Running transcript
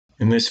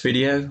In this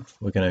video,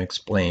 we're going to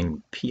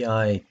explain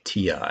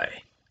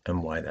PITI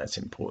and why that's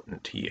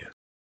important to you.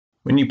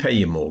 When you pay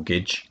your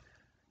mortgage,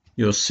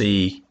 you'll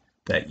see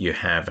that you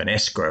have an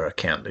escrow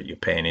account that you're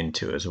paying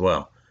into as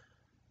well.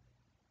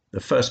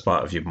 The first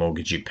part of your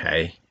mortgage you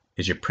pay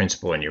is your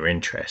principal and your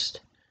interest.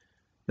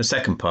 The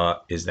second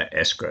part is the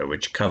escrow,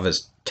 which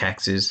covers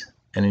taxes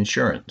and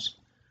insurance.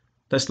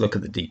 Let's look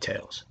at the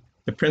details.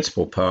 The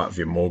principal part of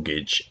your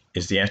mortgage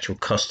is the actual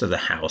cost of the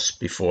house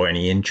before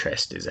any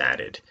interest is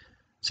added.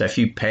 So if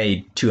you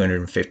paid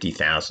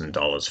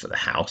 $250,000 for the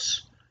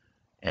house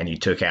and you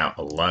took out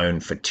a loan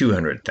for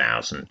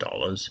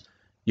 $200,000,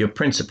 your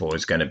principal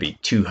is going to be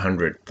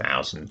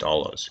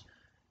 $200,000.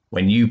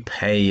 When you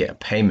pay a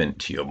payment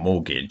to your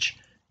mortgage,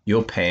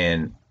 you're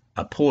paying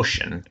a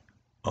portion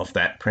of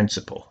that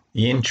principal.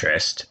 The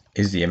interest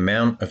is the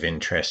amount of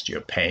interest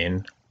you're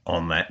paying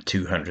on that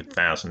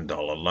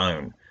 $200,000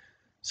 loan.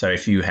 So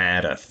if you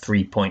had a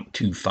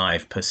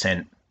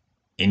 3.25%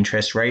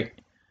 interest rate,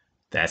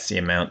 that's the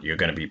amount you're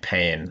going to be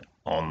paying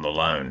on the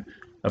loan.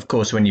 Of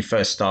course, when you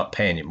first start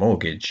paying your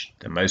mortgage,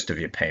 the most of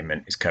your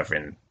payment is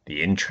covering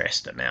the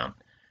interest amount.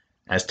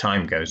 As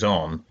time goes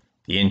on,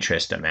 the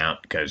interest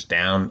amount goes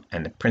down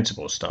and the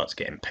principal starts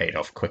getting paid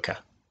off quicker.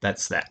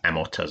 That's that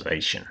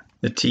amortization.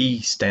 The T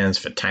stands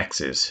for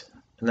taxes,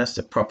 and that's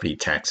the property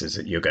taxes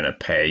that you're going to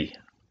pay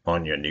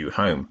on your new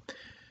home.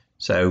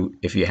 So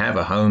if you have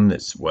a home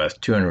that's worth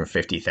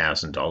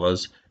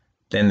 $250,000,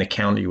 then the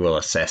county will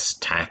assess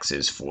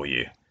taxes for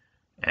you,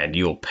 and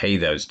you'll pay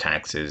those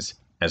taxes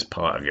as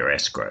part of your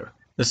escrow.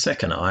 The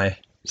second I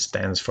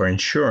stands for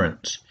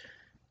insurance.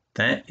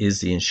 That is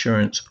the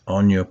insurance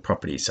on your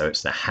property. So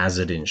it's the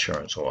hazard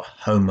insurance or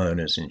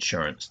homeowner's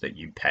insurance that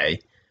you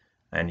pay.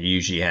 And you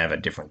usually have a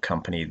different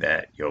company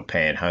that you're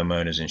paying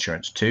homeowner's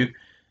insurance to.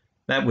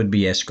 That would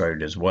be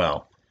escrowed as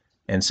well.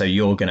 And so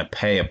you're going to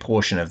pay a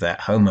portion of that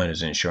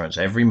homeowner's insurance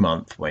every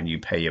month when you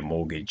pay your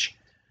mortgage.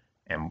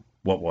 And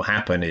what will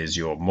happen is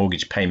your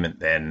mortgage payment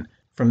then,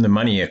 from the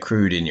money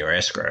accrued in your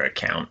escrow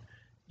account,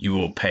 you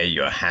will pay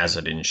your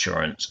hazard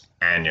insurance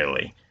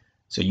annually.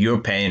 So you're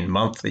paying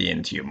monthly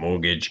into your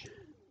mortgage,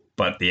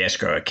 but the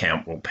escrow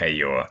account will pay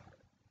your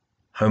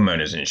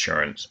homeowner's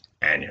insurance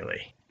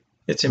annually.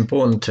 It's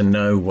important to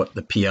know what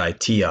the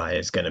PITI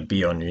is going to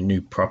be on your new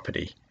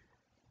property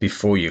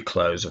before you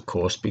close, of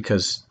course,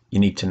 because you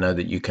need to know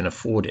that you can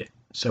afford it.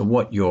 So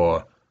what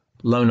your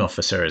loan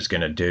officer is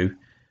going to do,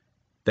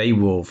 they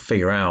will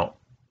figure out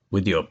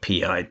with your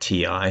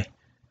PITI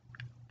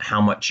how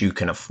much you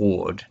can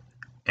afford,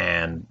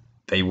 and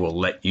they will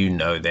let you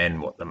know then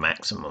what the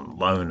maximum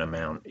loan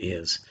amount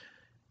is.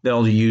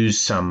 They'll use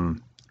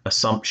some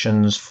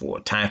assumptions for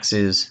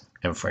taxes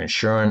and for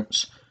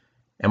insurance,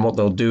 and what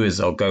they'll do is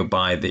they'll go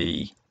by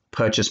the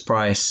purchase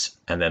price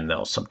and then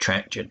they'll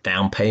subtract your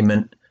down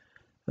payment,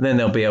 and then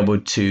they'll be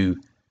able to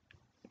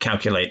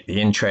calculate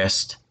the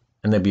interest,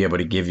 and they'll be able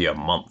to give you a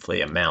monthly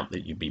amount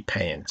that you'd be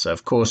paying. So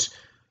of course,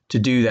 to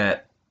do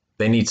that,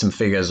 they need some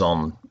figures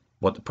on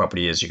what the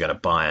property is you're going to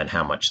buy and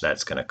how much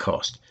that's going to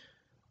cost.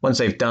 Once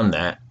they've done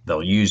that,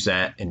 they'll use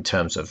that in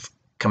terms of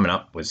coming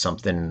up with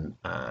something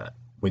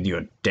with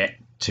your debt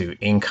to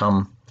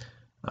income,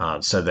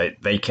 so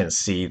that they can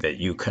see that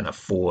you can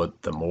afford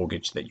the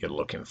mortgage that you're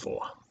looking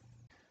for.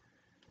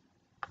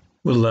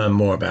 We'll learn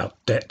more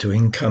about debt to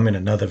income in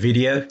another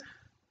video.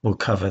 We'll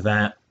cover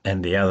that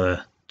and the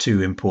other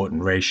two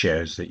important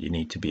ratios that you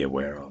need to be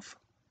aware of.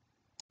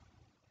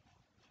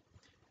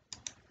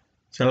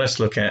 So let's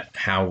look at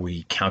how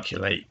we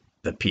calculate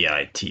the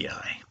PITI.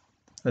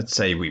 Let's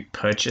say we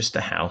purchased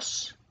a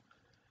house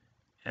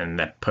and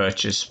that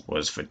purchase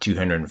was for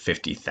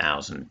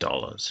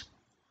 $250,000.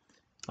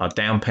 Our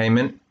down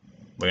payment,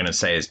 we're going to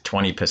say, is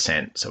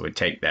 20%. So we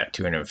take that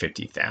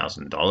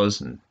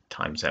 $250,000 and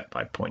times that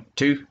by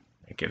 0.2.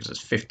 It gives us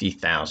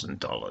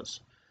 $50,000.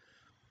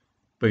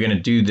 We're going to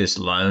do this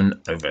loan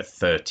over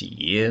 30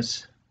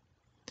 years.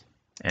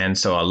 And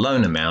so our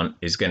loan amount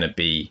is going to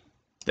be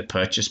the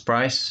purchase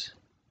price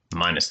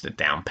minus the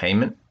down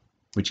payment,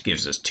 which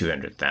gives us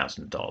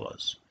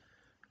 $200,000.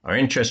 Our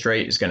interest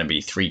rate is going to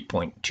be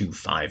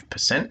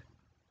 3.25%.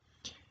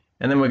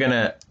 And then we're going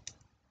to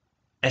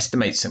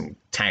estimate some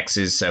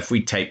taxes. So if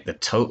we take the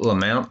total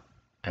amount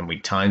and we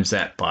times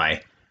that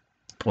by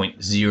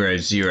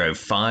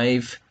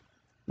 0.005,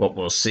 what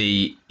we'll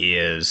see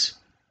is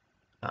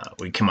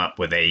we come up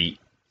with a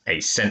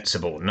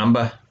sensible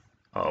number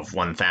of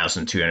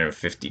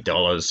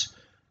 $1,250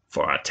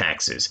 for our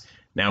taxes.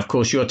 Now, of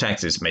course, your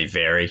taxes may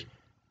vary,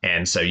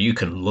 and so you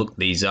can look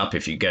these up.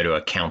 If you go to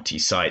a county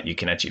site, you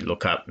can actually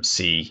look up and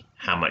see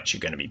how much you're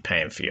going to be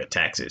paying for your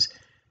taxes.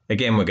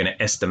 Again, we're going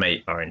to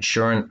estimate our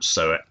insurance.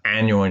 So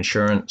annual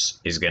insurance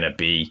is going to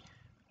be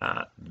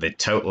the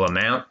total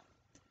amount,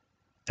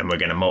 and we're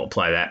going to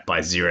multiply that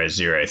by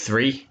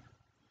 0.003,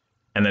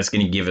 and that's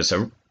going to give us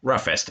a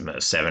rough estimate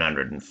of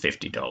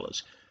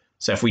 $750.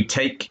 So if we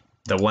take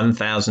the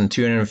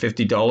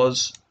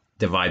 $1,250,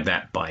 divide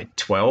that by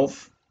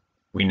 12,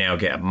 we now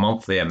get a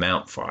monthly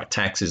amount for our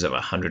taxes of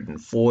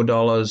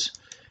 $104.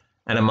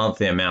 and a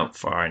monthly amount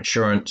for our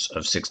insurance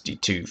of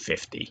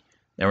 $62.50.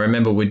 Now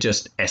remember, we're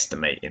just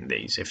estimating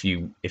these. If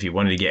you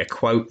wanted to get a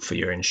quote for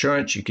your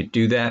insurance, you could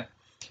do that.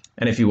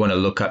 And if you want to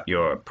look up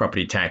your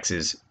property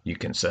taxes, you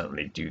can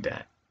certainly do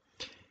that.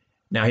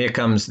 Now here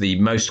comes the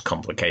most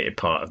complicated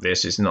part of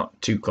this. It's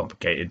not too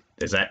complicated.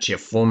 There's actually a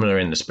formula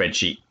in the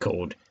spreadsheet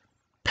called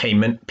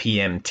payment,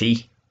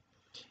 PMT.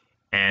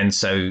 And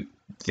so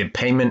the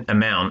payment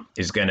amount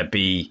is going to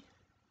be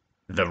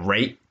the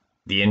rate,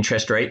 the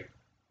interest rate,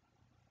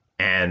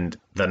 and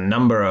the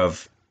number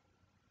of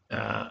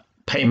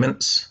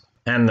payments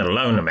and the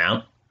loan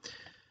amount.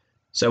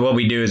 So what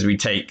we do is we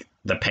take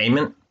the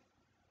payment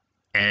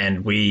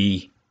and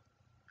we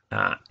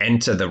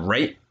enter the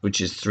rate,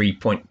 which is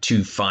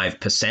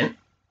 3.25%,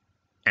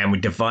 and we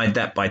divide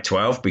that by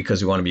 12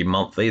 because we want to be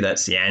monthly.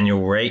 That's the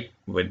annual rate.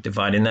 We're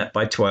dividing that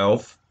by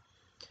 12.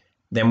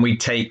 Then we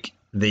take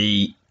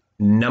the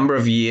number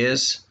of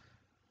years.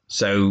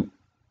 So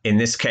in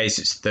this case,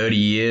 it's 30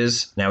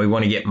 years. Now we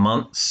want to get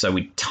months, so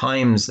we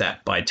times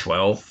that by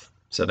 12.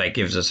 So that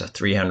gives us a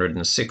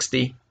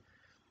 360.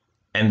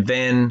 And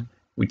then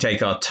we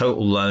take our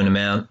total loan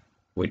amount,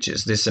 which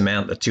is this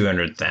amount, the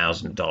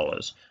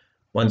 $200,000.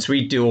 Once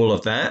we do all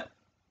of that,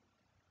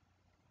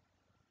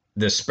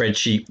 the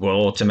spreadsheet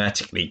will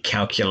automatically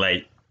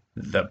calculate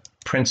the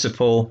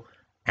principal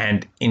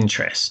and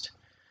interest.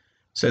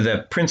 So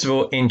the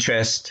principal,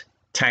 interest,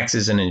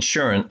 taxes, and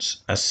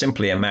insurance are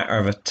simply a matter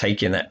of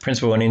taking that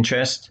principal and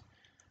interest,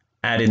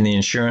 adding the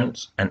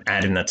insurance, and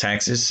adding the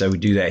taxes. So we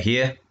do that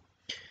here.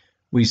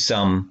 We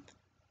sum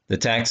the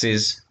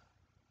taxes,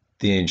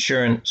 the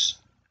insurance,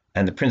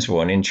 and the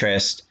principal and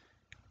interest,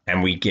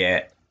 and we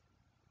get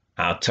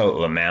our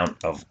total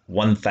amount of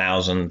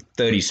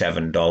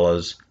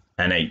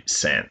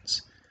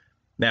 $1,037.08.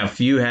 Now, if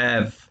you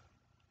have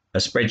a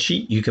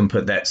spreadsheet, you can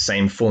put that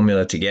same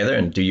formula together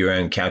and do your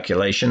own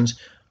calculations.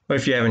 Or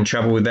if you're having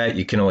trouble with that,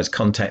 you can always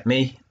contact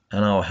me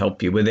and I'll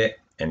help you with it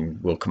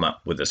and we'll come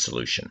up with a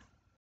solution.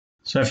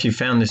 So if you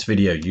found this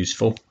video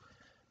useful,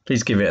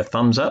 please give it a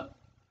thumbs up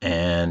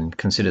and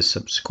consider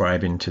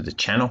subscribing to the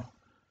channel.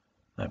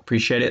 I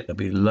appreciate it. There'll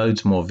be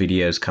loads more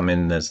videos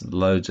coming. There's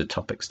loads of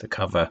topics to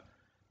cover,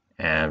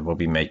 and we'll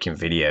be making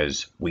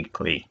videos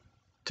weekly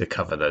to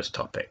cover those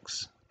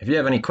topics. If you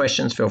have any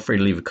questions, feel free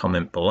to leave a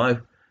comment below,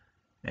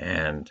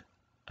 and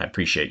I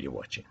appreciate you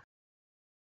watching.